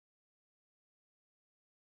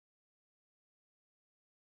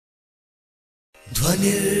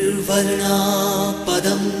ध्वनिर्वर्णा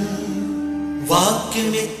पदं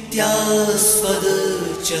वाक्यमित्यास्पद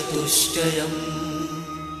चतुष्टयम्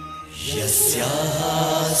यस्याः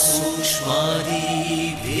सूक्ष्मादि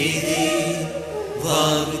भेदे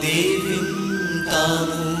वाग्देवीं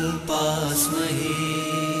तामुपास्महे।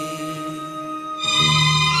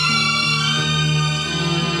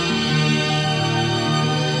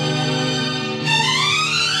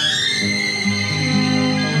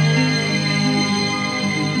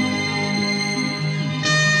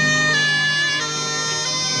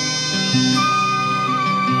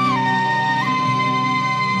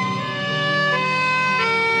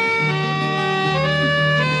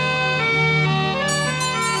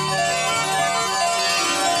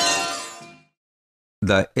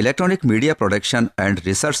 The Electronic Media Production and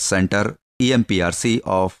Research Center EMPRC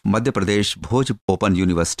of Madhya Pradesh Bhoj Open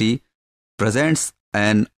University presents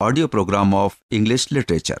an audio program of English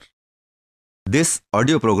literature. This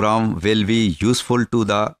audio program will be useful to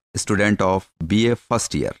the student of BA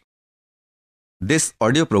first year. This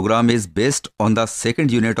audio program is based on the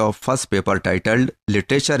second unit of first paper titled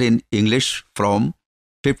Literature in English from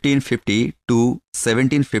 1550 to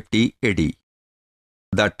 1750 AD.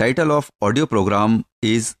 The title of audio program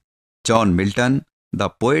is John Milton, the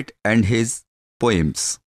Poet and His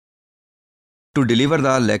Poems. To deliver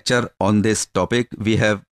the lecture on this topic, we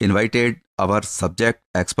have invited our subject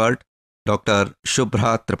expert, Dr.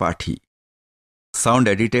 Shubra Thripathi. Sound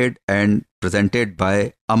edited and presented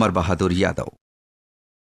by Amar Bahadur Yadav.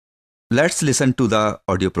 Let's listen to the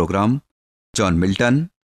audio program, John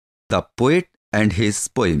Milton, the Poet and His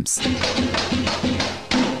Poems.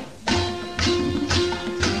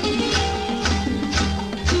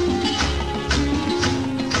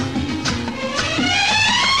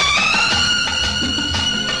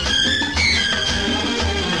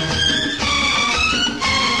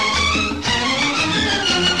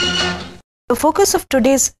 The focus of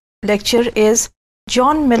today's lecture is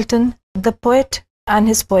John Milton, the Poet and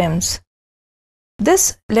His Poems.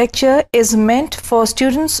 This lecture is meant for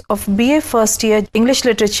students of BA first year English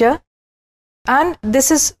literature, and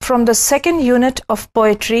this is from the second unit of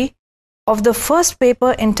poetry of the first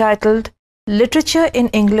paper entitled Literature in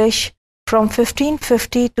English from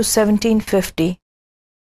 1550 to 1750.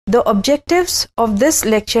 The objectives of this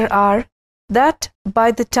lecture are that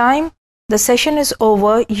by the time the session is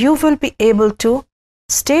over, you will be able to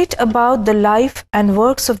state about the life and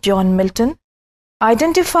works of John Milton,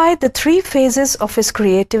 identify the three phases of his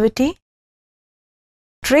creativity,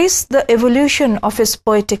 trace the evolution of his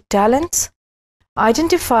poetic talents,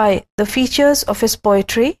 identify the features of his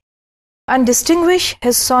poetry, and distinguish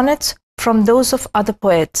his sonnets from those of other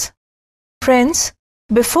poets. Friends,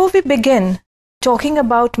 before we begin talking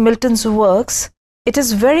about Milton's works, it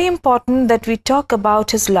is very important that we talk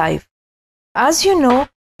about his life. As you know,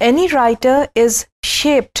 any writer is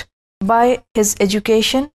shaped by his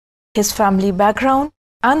education, his family background,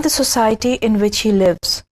 and the society in which he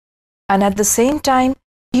lives. And at the same time,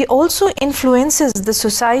 he also influences the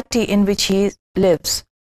society in which he lives.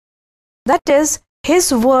 That is,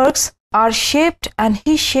 his works are shaped and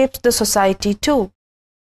he shapes the society too.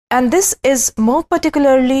 And this is more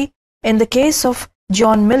particularly in the case of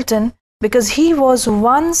John Milton, because he was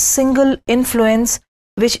one single influence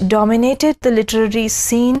which dominated the literary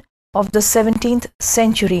scene of the 17th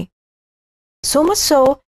century. So much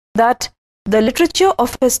so that the literature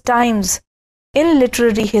of his times in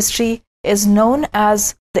literary history is known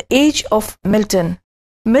as the Age of Milton.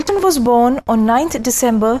 Milton was born on 9th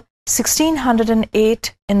December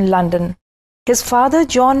 1608 in London. His father,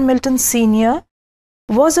 John Milton Sr.,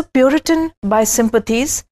 was a Puritan by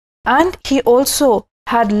sympathies, and he also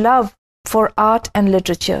had love for art and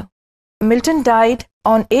literature. Milton died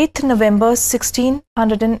on 8th November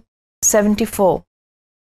 1674.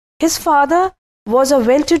 His father was a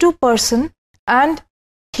well-to-do person, and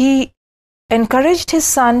he encouraged his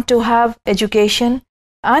son to have education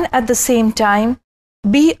and at the same time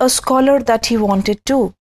be a scholar that he wanted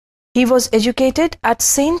to. He was educated at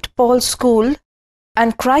St. Paul's School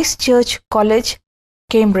and Christ Church College,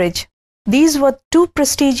 Cambridge. These were two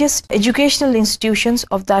prestigious educational institutions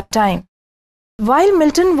of that time. While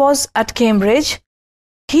Milton was at Cambridge,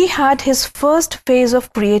 he had his first phase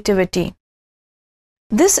of creativity.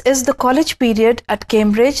 This is the college period at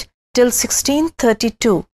Cambridge till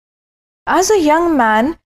 1632. As a young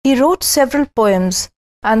man, he wrote several poems,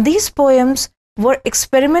 and these poems were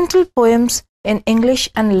experimental poems in English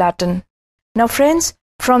and Latin. Now friends,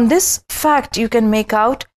 from this fact you can make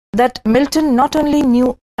out that Milton not only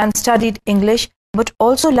knew and studied English, but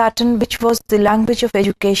also Latin, which was the language of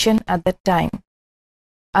education at that time.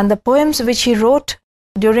 And the poems which he wrote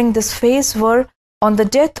during this phase were on the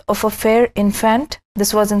death of a fair infant,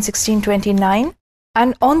 this was in 1629,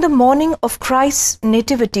 and on the morning of Christ's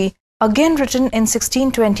nativity, again written in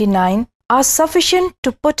 1629, are sufficient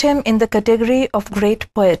to put him in the category of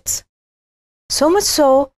great poets. So much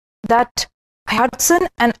so that Hudson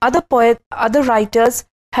and other writers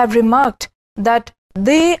have remarked that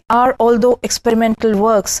they are, although experimental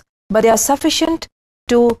works, but they are sufficient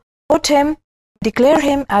to declare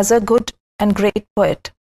him as a good and great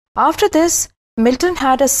poet. After this, Milton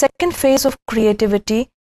had a second phase of creativity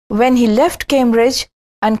when he left Cambridge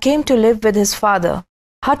and came to live with his father.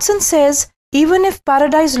 Hudson says, even if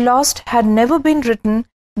Paradise Lost had never been written,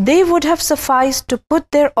 they would have sufficed to put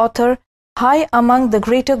their author high among the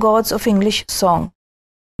greater gods of English song.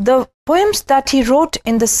 The poems that he wrote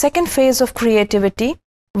in the second phase of creativity,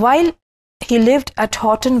 while he lived at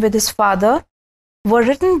Horton with his father, were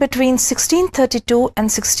written between 1632 and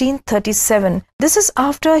 1637. This is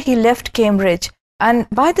after he left Cambridge, and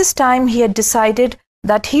by this time he had decided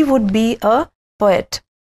that he would be a poet.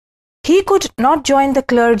 He could not join the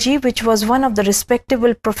clergy, which was one of the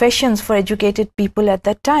respectable professions for educated people at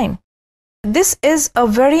that time. This is a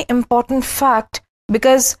very important fact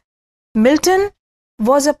because Milton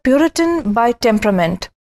was a Puritan by temperament,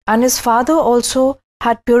 and his father also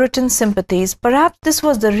had Puritan sympathies. Perhaps this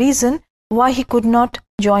was the reason why he could not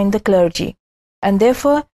join the clergy, and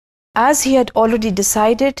therefore, as he had already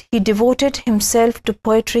decided, he devoted himself to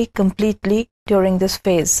poetry completely during this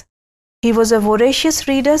phase. He was a voracious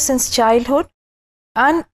reader since childhood,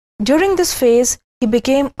 and during this phase, he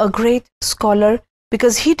became a great scholar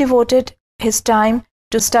because he devoted his time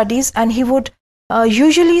to studies, and he would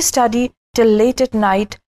usually study till late at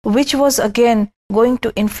night, which was again going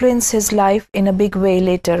to influence his life in a big way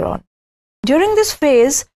later on. During this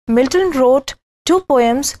phase, Milton wrote two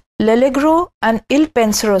poems, L'Allegro and Il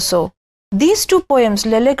Penseroso. These two poems,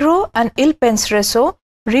 L'Allegro and Il Penseroso,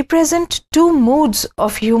 represent two moods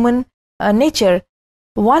of human nature.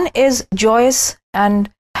 One is joyous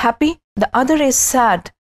and happy, the other is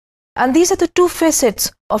sad. And these are the two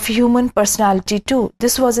facets of human personality too.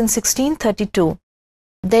 This was in 1632.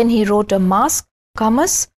 Then he wrote a Masque,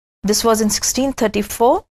 Comus. This was in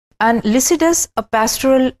 1634. And Lycidas, a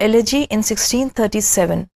pastoral elegy in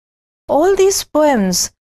 1637. All these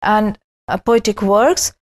poems and poetic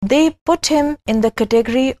works, they put him in the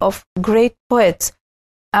category of great poets,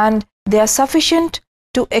 and they are sufficient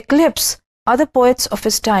to eclipse other poets of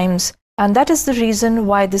his times, and that is the reason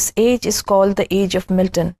why this age is called the Age of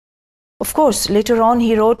Milton. Of course, later on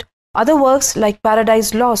he wrote other works like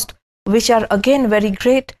Paradise Lost, which are again very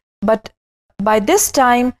great, but by this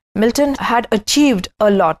time Milton had achieved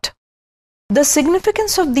a lot. The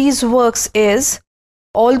significance of these works is,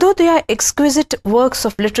 although they are exquisite works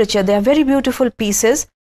of literature, they are very beautiful pieces,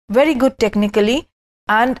 very good technically,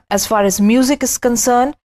 and as far as music is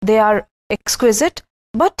concerned, they are exquisite,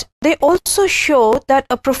 but they also show that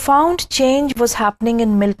a profound change was happening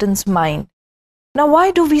in Milton's mind. Now,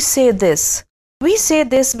 why do we say this? We say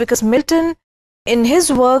this because Milton, in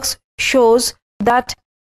his works, shows that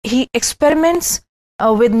he experiments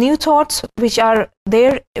with new thoughts which are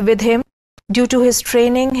there with him due to his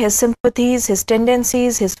training, his sympathies, his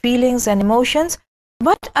tendencies, his feelings and emotions,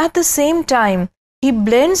 but at the same time, he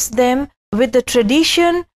blends them with the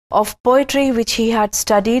tradition of poetry which he had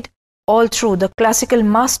studied all through, the classical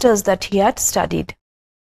masters that he had studied.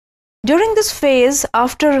 During this phase,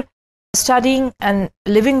 after studying and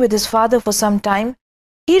living with his father for some time,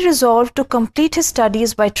 he resolved to complete his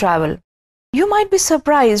studies by travel. You might be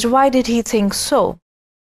surprised, why did he think so?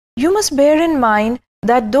 You must bear in mind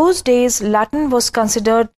that those days Latin was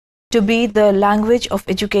considered to be the language of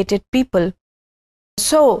educated people.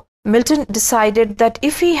 So Milton decided that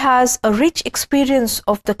if he has a rich experience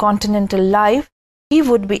of the continental life, he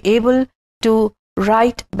would be able to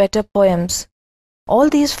write better poems. All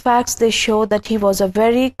these facts, they show that he was a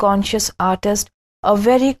very conscious artist, a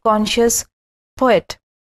very conscious poet.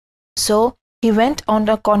 So he went on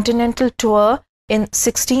a continental tour in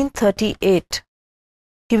 1638.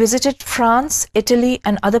 He visited France, Italy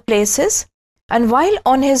and other places, and while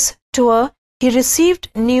on his tour, he received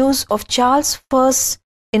news of Charles I's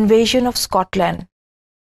invasion of Scotland.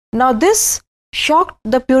 Now this shocked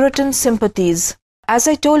the Puritan sympathies. As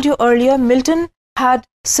I told you earlier, Milton had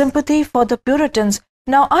sympathy for the Puritans.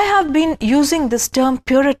 Now I have been using this term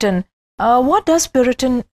Puritan. What does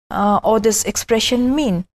Puritan or this expression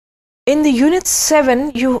mean? In the Unit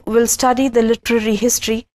 7, you will study the literary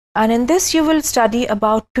history, and in this you will study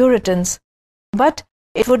about Puritans. But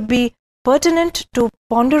it would be pertinent to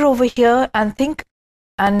ponder over here and think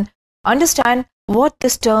and understand what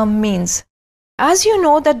this term means. As you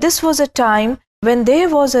know that this was a time when there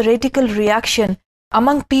was a radical reaction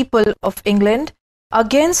among people of England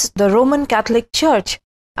against the Roman Catholic Church.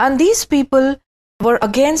 And these people were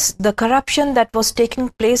against the corruption that was taking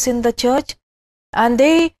place in the church, and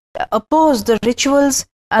they opposed the rituals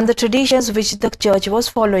and the traditions which the church was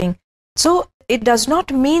following. So it does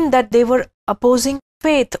not mean that they were opposing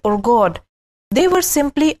faith or God. They were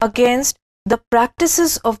simply against the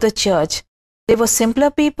practices of the church. They were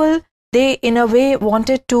simpler people. They in a way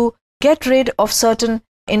wanted to get rid of certain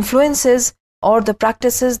influences or the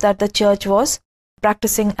practices that the church was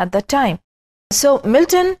practicing at the time. So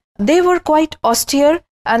Milton, they were quite austere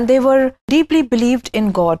and they were deeply believed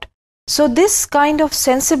in God. So this kind of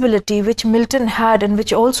sensibility which Milton had and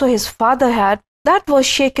which also his father had, that was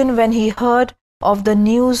shaken when he heard of the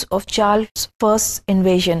news of Charles I's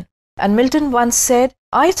invasion. And Milton once said,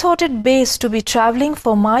 "I thought it base to be travelling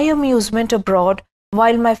for my amusement abroad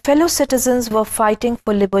while my fellow citizens were fighting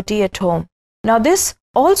for liberty at home." Now this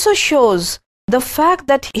also shows the fact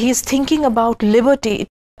that he is thinking about liberty.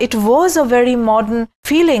 It was a very modern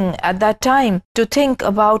feeling at that time to think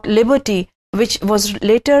about liberty, which was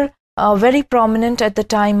later very prominent at the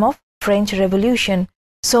time of French Revolution.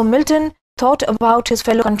 So Milton thought about his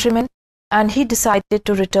fellow countrymen and he decided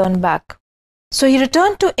to return back. So he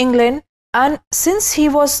returned to England, and since he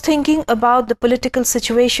was thinking about the political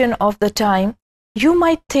situation of the time, you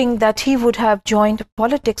might think that he would have joined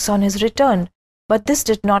politics on his return, but this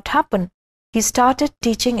did not happen. He started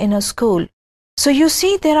teaching in a school. So you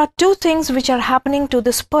see, there are two things which are happening to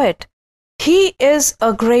this poet. He is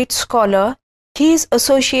a great scholar. He is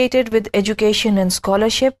associated with education and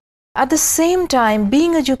scholarship. At the same time,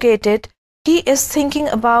 being educated, he is thinking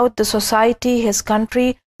about the society, his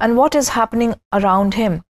country, and what is happening around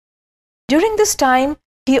him. During this time,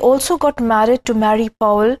 he also got married to Mary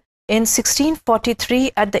Powell in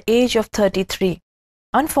 1643 at the age of 33.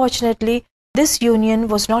 Unfortunately, this union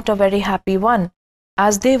was not a very happy one,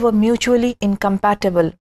 as they were mutually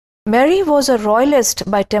incompatible. Mary was a royalist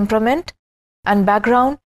by temperament and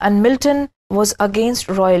background, and Milton was against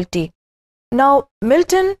royalty. Now,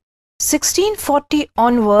 Milton, 1640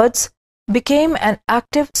 onwards, became an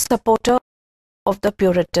active supporter of the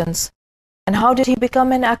Puritans. And how did he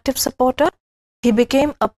become an active supporter? He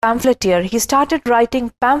became a pamphleteer. He started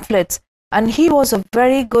writing pamphlets, and he was a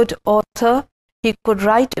very good author. He could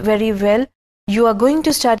write very well. You are going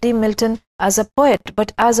to study Milton as a poet,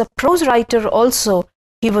 but as a prose writer also,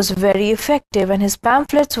 he was very effective, and his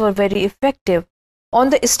pamphlets were very effective. On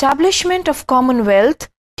the establishment of Commonwealth,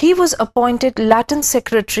 he was appointed Latin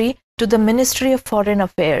Secretary to the Ministry of Foreign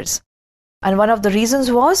Affairs. And one of the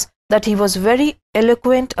reasons was that he was very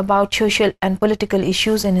eloquent about social and political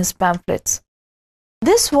issues in his pamphlets.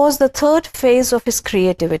 This was the third phase of his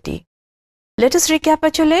creativity. Let us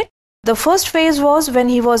recapitulate. The first phase was when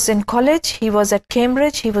he was in college, he was at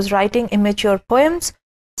Cambridge, he was writing immature poems.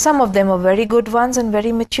 Some of them were very good ones and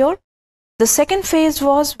very mature. The second phase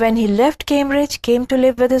was when he left Cambridge, came to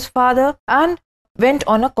live with his father, and went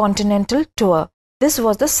on a continental tour. This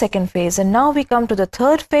was the second phase. And now we come to the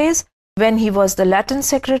third phase, when he was the Latin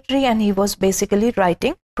Secretary and he was basically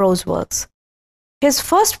writing prose works. His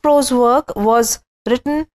first prose work was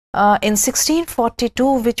written in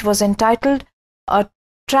 1642, which was entitled A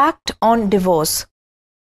Tract on Divorce.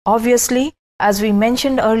 Obviously, as we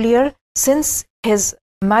mentioned earlier, since his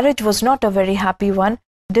marriage was not a very happy one,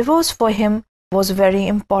 divorce for him was very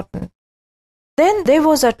important. Then there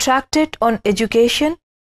was a tractate on education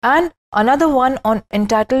and another one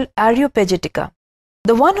entitled Areopagitica.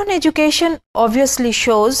 The one on education obviously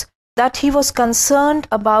shows that he was concerned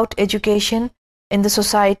about education in the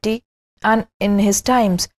society and in his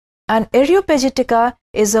times. And Areopagitica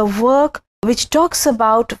is a work which talks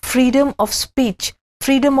about freedom of speech,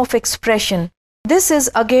 freedom of expression. This is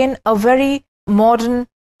again a very modern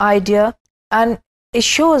idea, and it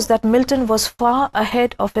shows that Milton was far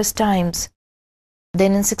ahead of his times.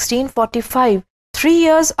 Then in 1645, 3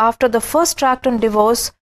 years after the first tract on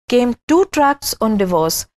divorce, came 2 tracts on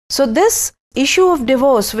divorce. So this issue of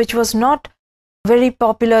divorce, which was not very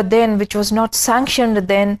popular then, which was not sanctioned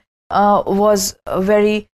then, was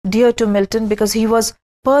very dear to Milton because he was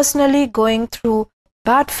personally going through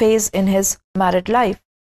bad phase in his married life.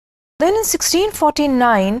 Then in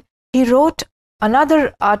 1649, he wrote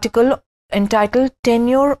another article entitled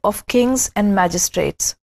Tenure of Kings and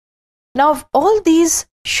Magistrates. Now, all these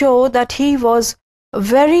show that he was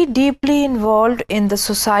very deeply involved in the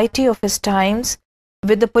society of his times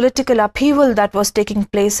with the political upheaval that was taking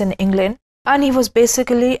place in England, and he was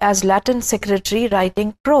basically as Latin Secretary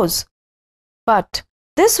writing prose. But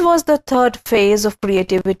this was the third phase of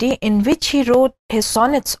creativity in which he wrote his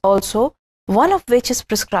sonnets also, one of which is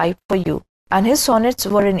prescribed for you. And his sonnets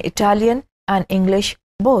were in Italian and English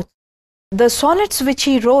both. The sonnets which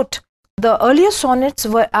he wrote, the earlier sonnets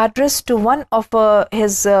were addressed to one of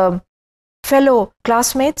his fellow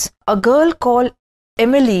classmates, a girl called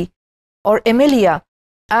Emily or Emilia,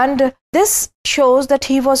 and this shows that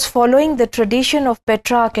he was following the tradition of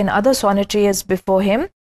Petrarch and other sonneteers before him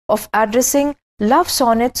of addressing love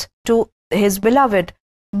sonnets to his beloved.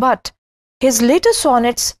 But his later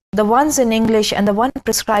sonnets, the ones in English and the one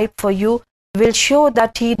prescribed for you, will show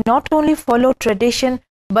that he not only followed tradition,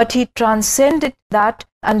 but he transcended that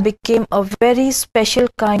and became a very special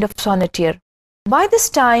kind of sonneteer. By this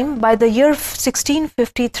time, by the year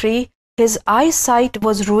 1653, his eyesight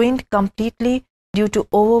was ruined completely due to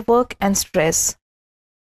overwork and stress.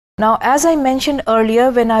 Now, as I mentioned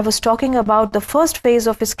earlier when I was talking about the first phase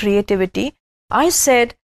of his creativity, I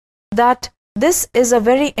said that this is a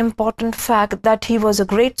very important fact, that he was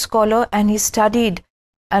a great scholar and he studied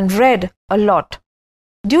and read a lot.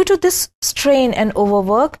 Due to this strain and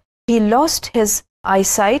overwork, he lost his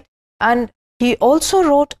eyesight, and he also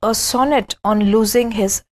wrote a sonnet on losing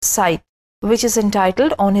his sight, which is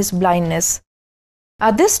entitled On His Blindness.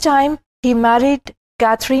 At this time, he married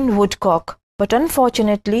Catherine Woodcock, but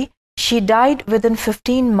unfortunately, she died within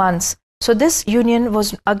 15 months. So this union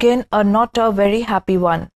was again not a very happy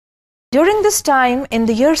one. During this time, in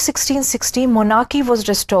the year 1660, monarchy was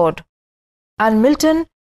restored, and Milton,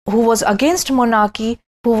 who was against monarchy,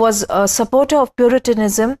 who was a supporter of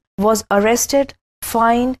Puritanism, was arrested,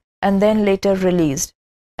 fined, and then later released.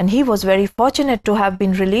 And he was very fortunate to have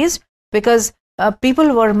been released, because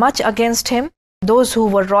people were much against him, those who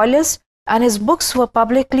were royalists, and his books were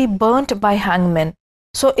publicly burnt by hangmen.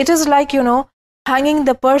 So it is like, hanging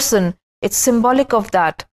the person, it's symbolic of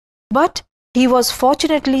that. But he was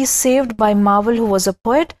fortunately saved by Marvell, who was a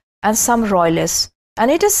poet, and some royalists.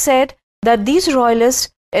 And it is said that these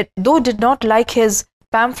royalists, though did not like his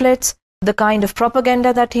pamphlets, the kind of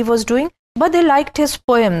propaganda that he was doing, but they liked his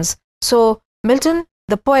poems. So Milton,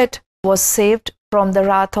 the poet, was saved from the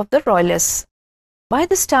wrath of the royalists. By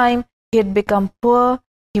this time, he had become poor,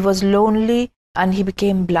 he was lonely, and he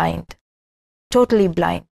became blind, totally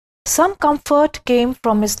blind. Some comfort came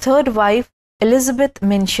from his third wife, Elizabeth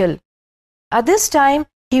Minshall. At this time,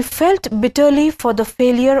 he felt bitterly for the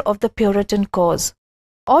failure of the Puritan cause.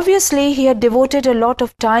 Obviously, he had devoted a lot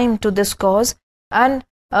of time to this cause, and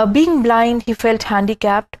being blind, he felt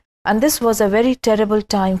handicapped, and this was a very terrible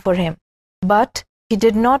time for him. But he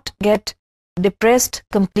did not get depressed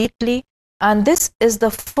completely, and this is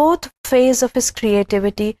the fourth phase of his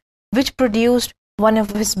creativity, which produced one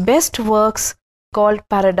of his best works called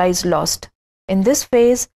Paradise Lost. In this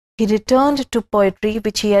phase, he returned to poetry,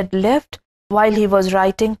 which he had left while he was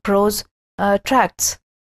writing prose tracts.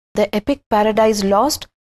 The epic Paradise Lost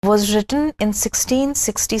was written in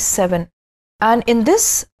 1667. And in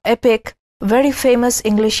this epic, very famous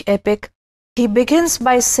English epic, he begins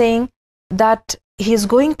by saying that he is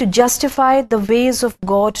going to justify the ways of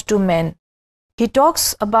God to men. He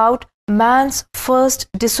talks about man's first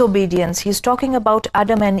disobedience. He's talking about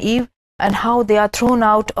Adam and Eve and how they are thrown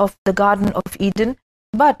out of the Garden of Eden,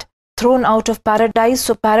 but thrown out of paradise,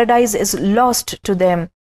 so paradise is lost to them.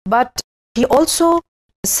 But he also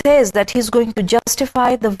says that he's going to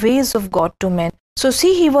justify the ways of God to men. So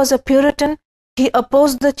see, he was a Puritan, he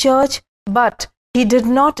opposed the church, but he did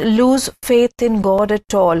not lose faith in God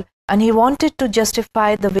at all, and he wanted to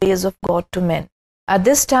justify the ways of God to men. At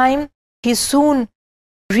this time, he soon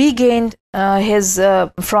regained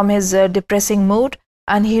from his depressing mood,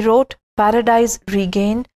 and he wrote Paradise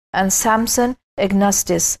Regained and Samson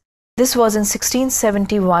Agnustus. This was in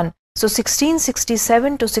 1671. So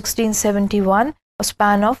 1667 to 1671, a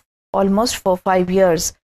span of almost 4-5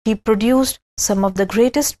 years. He produced some of the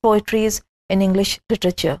greatest poetries in English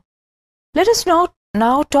literature. Let us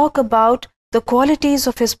now talk about the qualities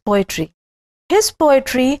of his poetry. His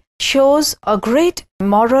poetry shows a great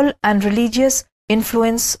moral and religious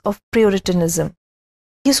influence of Puritanism.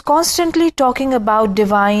 He's constantly talking about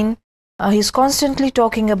divine, he's constantly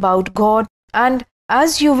talking about God, and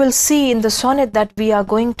as you will see in the sonnet that we are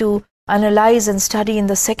going to analyze and study in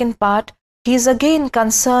the second part, he is again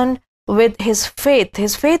concerned with his faith.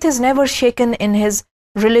 His faith is never shaken in his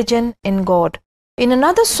religion in God. In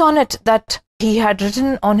another sonnet that he had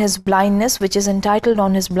written on his blindness, which is entitled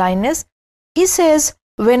On His Blindness, he says,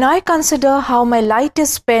 "When I consider how my light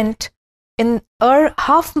is spent in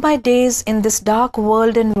half my days in this dark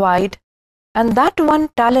world and wide, and that one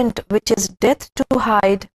talent which is death to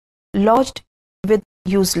hide, lodged with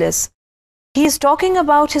useless." He is talking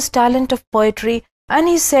about his talent of poetry, and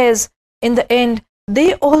he says, in the end,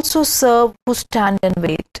 they also serve who stand and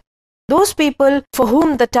wait. Those people for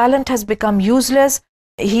whom the talent has become useless,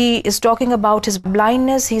 he is talking about his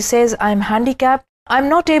blindness. He says, I'm handicapped. I'm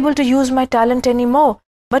not able to use my talent anymore.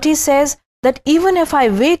 But he says that even if I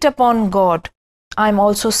wait upon God, I'm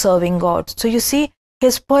also serving God. So you see,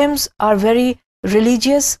 his poems are very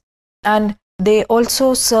religious, and they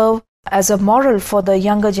also serve as a moral for the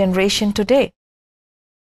younger generation today.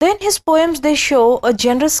 Then his poems, they show a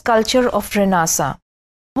generous culture of Renaissance.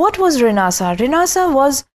 What was Renaissance? Renaissance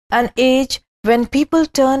was an age when people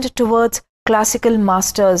turned towards classical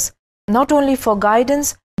masters, not only for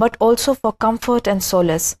guidance, but also for comfort and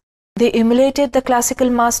solace. They emulated the classical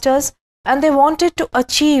masters, and they wanted to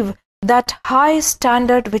achieve that high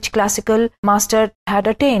standard which classical master had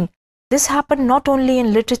attained. This happened not only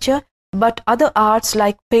in literature, but other arts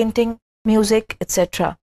like painting, music,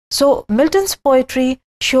 etc. So Milton's poetry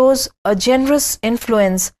shows a generous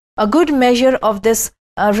influence, a good measure of this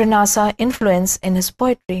Renaissance influence in his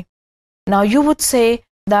poetry. Now you would say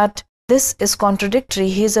that this is contradictory.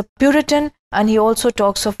 He is a Puritan and he also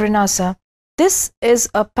talks of Renaissance. This is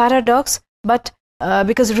a paradox, but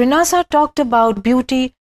because Renaissance talked about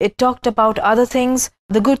beauty, it talked about other things,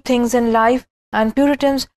 the good things in life, and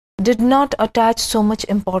Puritans did not attach so much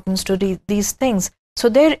importance to these things. So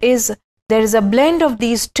there is a blend of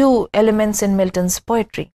these two elements in Milton's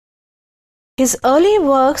poetry. His early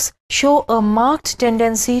works show a marked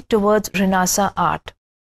tendency towards Renaissance art.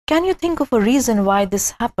 Can you think of a reason why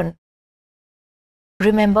this happened?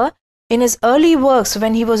 Remember, in his early works,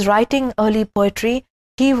 when he was writing early poetry,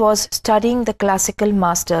 he was studying the classical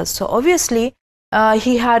masters. So obviously,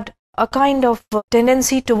 he had a kind of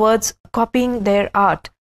tendency towards copying their art.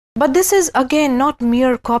 But this is again not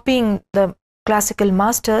mere copying the classical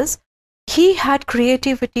masters. He had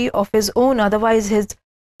creativity of his own, otherwise his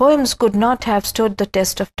poems could not have stood the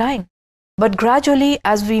test of time. But gradually,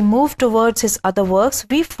 as we move towards his other works,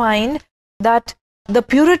 we find that the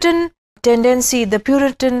Puritan tendency, the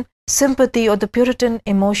Puritan sympathy or the Puritan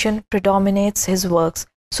emotion predominates his works.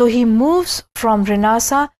 So he moves from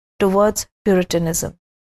Renaissance towards Puritanism.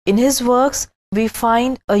 In his works, we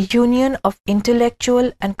find a union of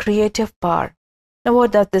intellectual and creative power. Now,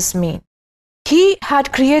 what does this mean? He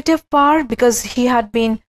had creative power because he had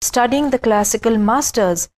been studying the classical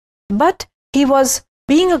masters, but he was,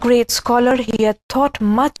 being a great scholar, he had thought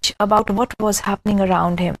much about what was happening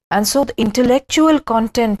around him. And so the intellectual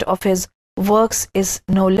content of his works is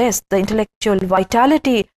no less. The intellectual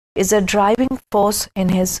vitality is a driving force in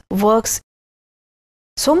his works.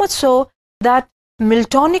 So much so that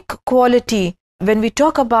Miltonic quality, when we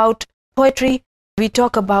talk about poetry, we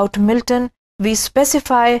talk about Milton, we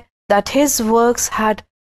specify that his works had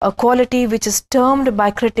a quality which is termed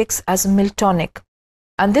by critics as Miltonic.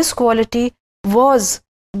 And this quality was,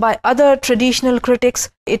 by other traditional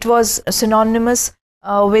critics, it was synonymous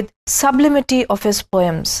with sublimity of his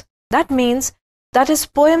poems. That means that his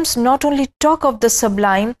poems not only talk of the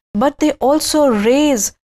sublime, but they also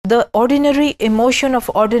raise the ordinary emotion of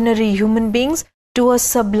ordinary human beings to a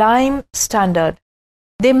sublime standard.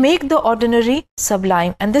 They make the ordinary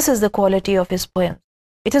sublime, and this is the quality of his poems.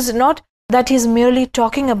 It is not that he is merely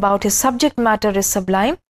talking about his subject matter is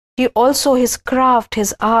sublime, he also, his craft,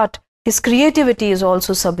 his art, his creativity is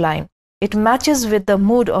also sublime. It matches with the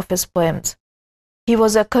mood of his poems. He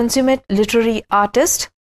was a consummate literary artist,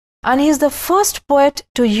 and he is the first poet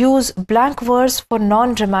to use blank verse for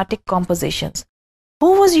non-dramatic compositions.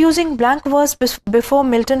 Who was using blank verse before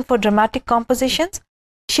Milton for dramatic compositions?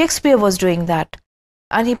 Shakespeare was doing that,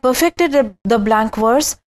 and he perfected the blank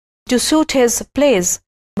verse to suit his plays.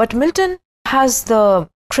 But Milton has the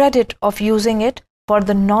credit of using it for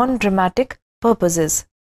the non-dramatic purposes.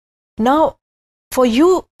 Now, for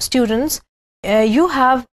you students, you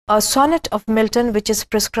have a sonnet of Milton which is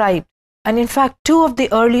prescribed. And in fact, two of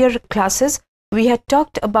the earlier classes, we had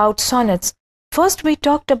talked about sonnets. First, we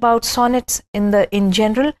talked about sonnets in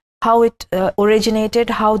general, how it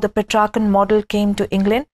originated, how the Petrarchan model came to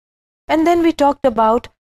England. And then we talked about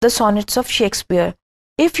the sonnets of Shakespeare.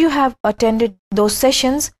 If you have attended those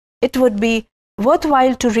sessions, it would be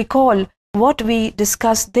worthwhile to recall what we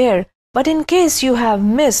discussed there. But in case you have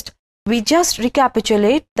missed, we just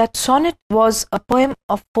recapitulate that sonnet was a poem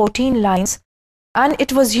of 14 lines, and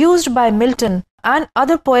it was used by Milton and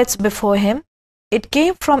other poets before him. It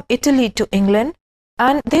came from Italy to England,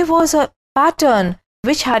 and there was a pattern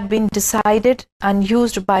which had been decided and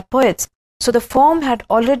used by poets. So the form had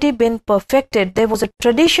already been perfected. There was a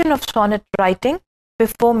tradition of sonnet writing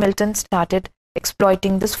before Milton started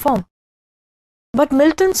exploiting this form. But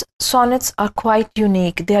Milton's sonnets are quite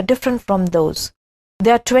unique. They are different from those.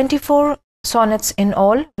 There are 24 sonnets in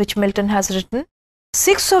all which Milton has written.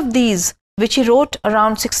 6 of these which he wrote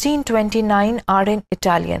around 1629 are in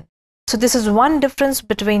Italian. So this is one difference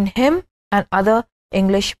between him and other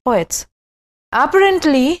English poets.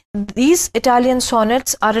 Apparently, these Italian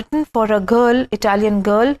sonnets are written for a girl, Italian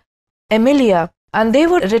girl, Emilia, and they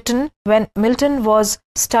were written when Milton was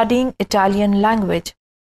studying Italian language.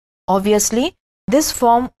 Obviously, this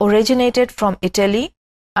form originated from Italy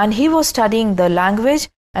and he was studying the language,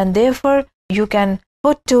 and therefore you can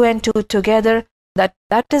put two and two together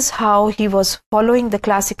that is how he was following the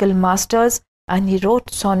classical masters and he wrote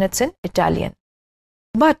sonnets in Italian.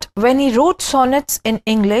 But when he wrote sonnets in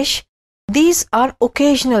English, these are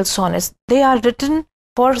occasional sonnets. They are written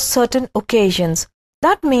for certain occasions.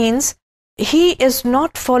 That means he is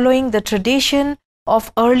not following the tradition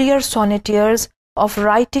of earlier sonneteers of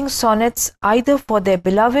writing sonnets either for their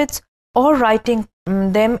beloveds or writing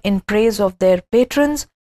them in praise of their patrons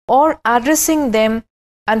or addressing them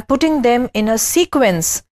and putting them in a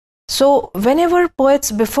sequence. So whenever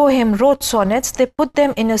poets before him wrote sonnets, they put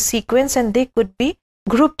them in a sequence and they could be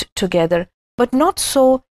grouped together, but not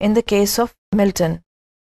so in the case of Milton.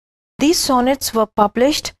 These sonnets were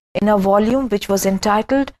published in a volume which was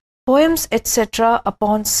entitled Poems etc.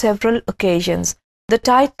 upon several occasions. The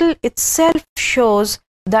title itself shows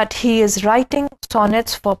that he is writing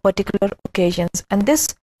sonnets for particular occasions, and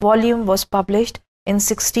this volume was published in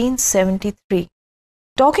 1673.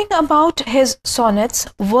 Talking about his sonnets,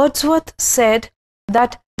 Wordsworth said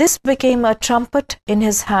that this became a trumpet in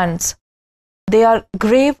his hands. They are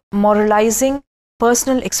grave, moralizing,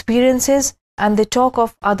 personal experiences, and they talk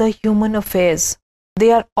of other human affairs.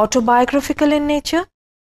 They are autobiographical in nature,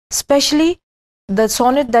 especially the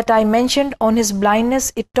sonnet that I mentioned on his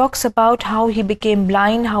blindness. It talks about how he became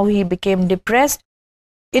blind, how he became depressed.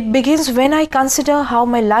 It begins, when I consider how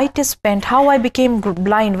my light is spent, how I became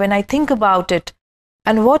blind when I think about it,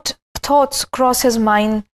 and what thoughts cross his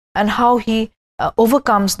mind and how he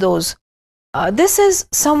overcomes those. This is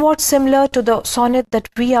somewhat similar to the sonnet that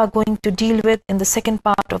we are going to deal with in the second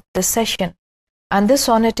part of this session. And this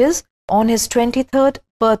sonnet is on his 23rd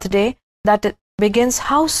birthday, that it begins,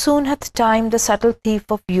 how soon hath time the subtle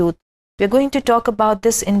thief of youth. We are going to talk about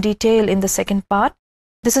this in detail in the second part.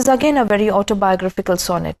 This is again a very autobiographical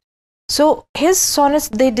sonnet. So his sonnets,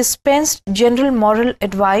 they dispensed general moral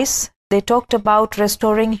advice. They talked about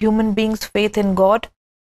restoring human beings' faith in God.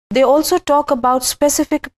 They also talk about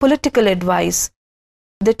specific political advice.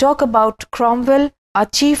 They talk about Cromwell, a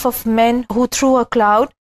chief of men who threw a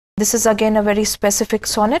cloud. This is again a very specific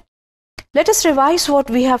sonnet. Let us revise what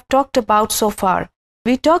we have talked about so far.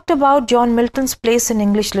 We talked about John Milton's place in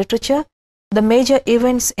English literature, the major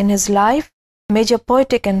events in his life, major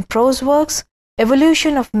poetic and prose works,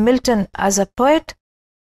 evolution of Milton as a poet,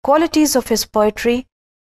 qualities of his poetry,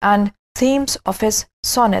 and themes of his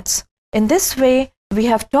sonnets. In this way, we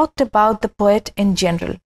have talked about the poet in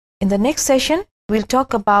general. In the next session, we'll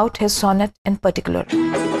talk about his sonnet in particular.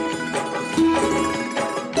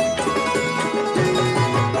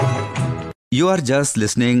 You are just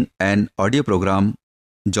listening an audio program,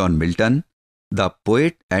 John Milton, the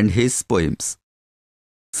poet and his poems.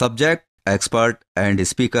 Subject, expert and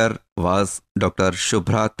speaker was Dr.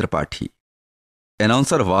 Shubra Thripathi.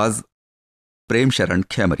 Announcer was Prem Sharan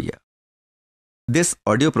Khemaria. This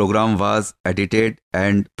audio program was edited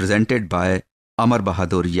and presented by Amar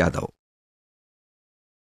Bahadur Yadav.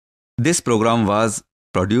 This program was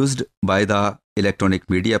produced by the Electronic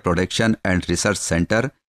Media Production and Research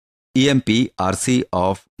Center, EMPRC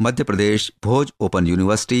of Madhya Pradesh Bhoj Open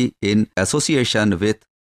University in association with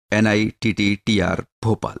NITTTR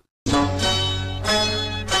Bhopal.